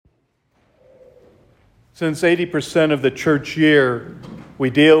Since 80% of the church year,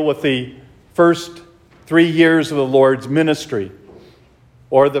 we deal with the first 3 years of the Lord's ministry,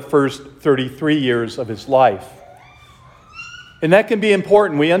 or the first 33 years of his life. And that can be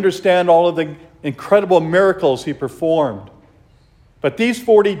important. We understand all of the incredible miracles he performed. But these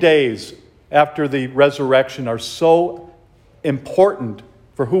 40 days after the resurrection are so important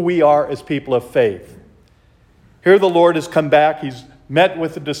for who we are as people of faith. Here the Lord has come back. He's met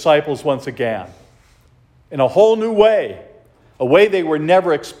with the disciples once again in a whole new way, a way they were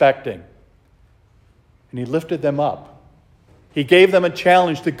never expecting. And he lifted them up. He gave them a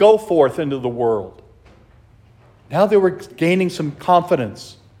challenge to go forth into the world. Now they were gaining some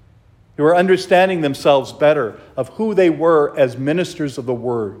confidence. They were understanding themselves better of who they were as ministers of the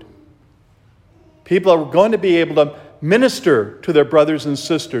word. People are going to be able to minister to their brothers and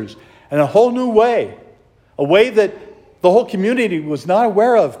sisters in a whole new way, a way that the whole community was not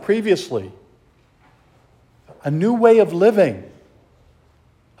aware of previously. A new way of living,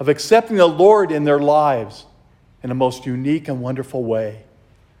 of accepting the Lord in their lives in a most unique and wonderful way.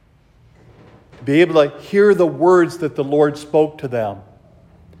 To be able to hear the words that the Lord spoke to them,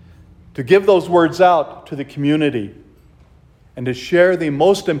 to give those words out to the community, and to share the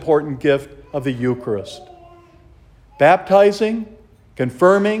most important gift of the Eucharist. Baptizing,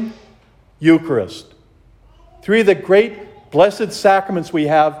 confirming, Eucharist. 3 of the great blessed sacraments we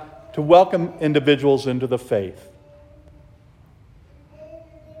have to welcome individuals into the faith.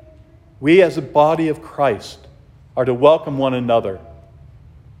 We as a body of Christ are to welcome one another.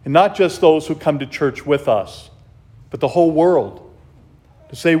 And not just those who come to church with us, but the whole world.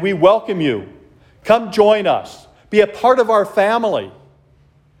 To say, we welcome you. Come join us. Be a part of our family.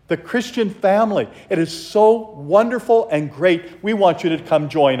 The Christian family. It is so wonderful and great. We want you to come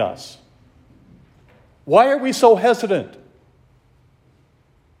join us. Why are we so hesitant?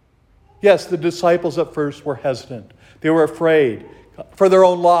 Yes, the disciples at first were hesitant. They were afraid for their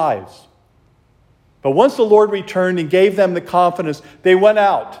own lives. But once the Lord returned and gave them the confidence, they went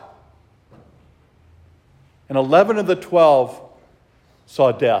out. And 11 of the 12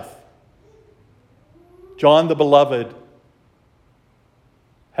 saw death. John the Beloved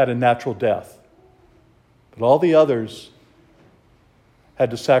had a natural death. But all the others had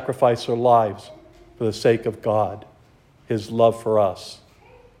to sacrifice their lives for the sake of God, his love for us.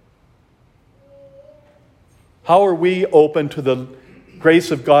 How are we open to the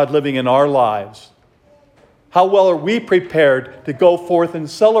grace of God living in our lives? How well are we prepared to go forth and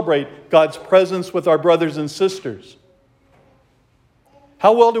celebrate God's presence with our brothers and sisters?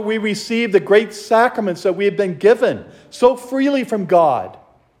 How well do we receive the great sacraments that we have been given so freely from God?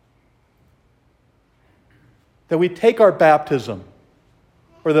 That we take our baptism,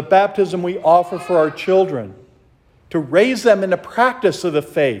 or the baptism we offer for our children, to raise them in the practice of the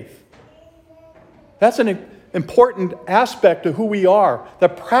faith. That's an important aspect of who we are, the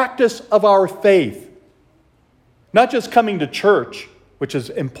practice of our faith. Not just coming to church, which is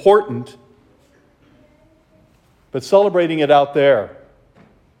important, but celebrating it out there.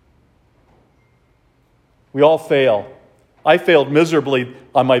 We all fail. I failed miserably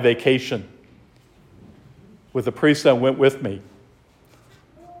on my vacation with the priest that went with me.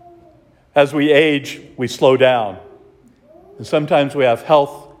 As we age, we slow down. And sometimes we have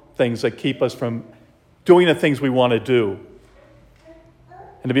health things that keep us from doing the things we want to do.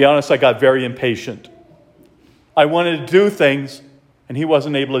 And to be honest, I got very impatient. I wanted to do things, and he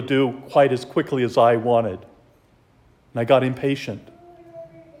wasn't able to do quite as quickly as I wanted. And I got impatient.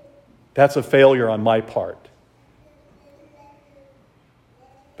 That's a failure on my part.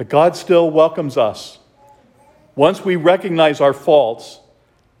 But God still welcomes us. Once we recognize our faults,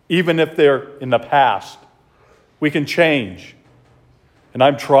 even if they're in the past, we can change. And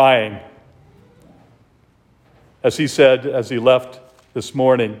I'm trying. As he said as he left this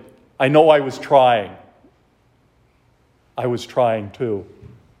morning, I know I was trying. I was trying too.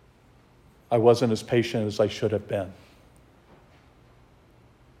 I wasn't as patient as I should have been.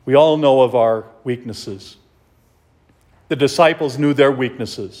 We all know of our weaknesses. The disciples knew their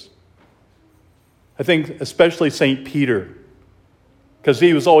weaknesses. I think especially St. Peter, because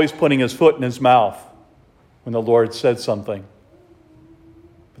he was always putting his foot in his mouth when the Lord said something.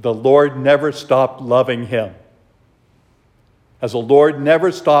 But the Lord never stopped loving him. As the Lord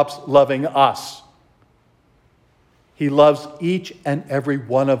never stops loving us. He loves each and every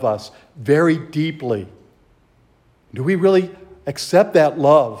one of us very deeply. Do we really accept that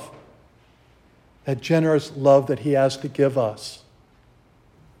love? That generous love that he has to give us?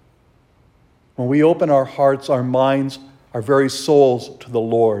 When we open our hearts, our minds, our very souls to the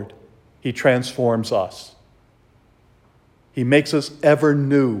Lord, he transforms us. He makes us ever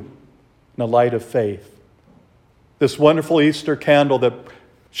new in the light of faith. This wonderful Easter candle that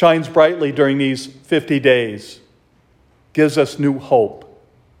shines brightly during these 50 days gives us new hope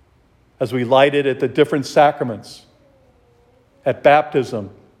as we light it at the different sacraments, at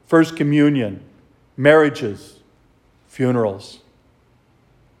baptism, First Communion, marriages, funerals.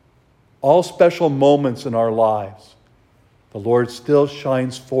 All special moments in our lives, the Lord still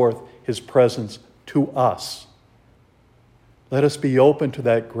shines forth his presence to us. Let us be open to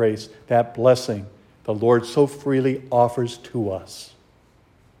that grace, that blessing the Lord so freely offers to us.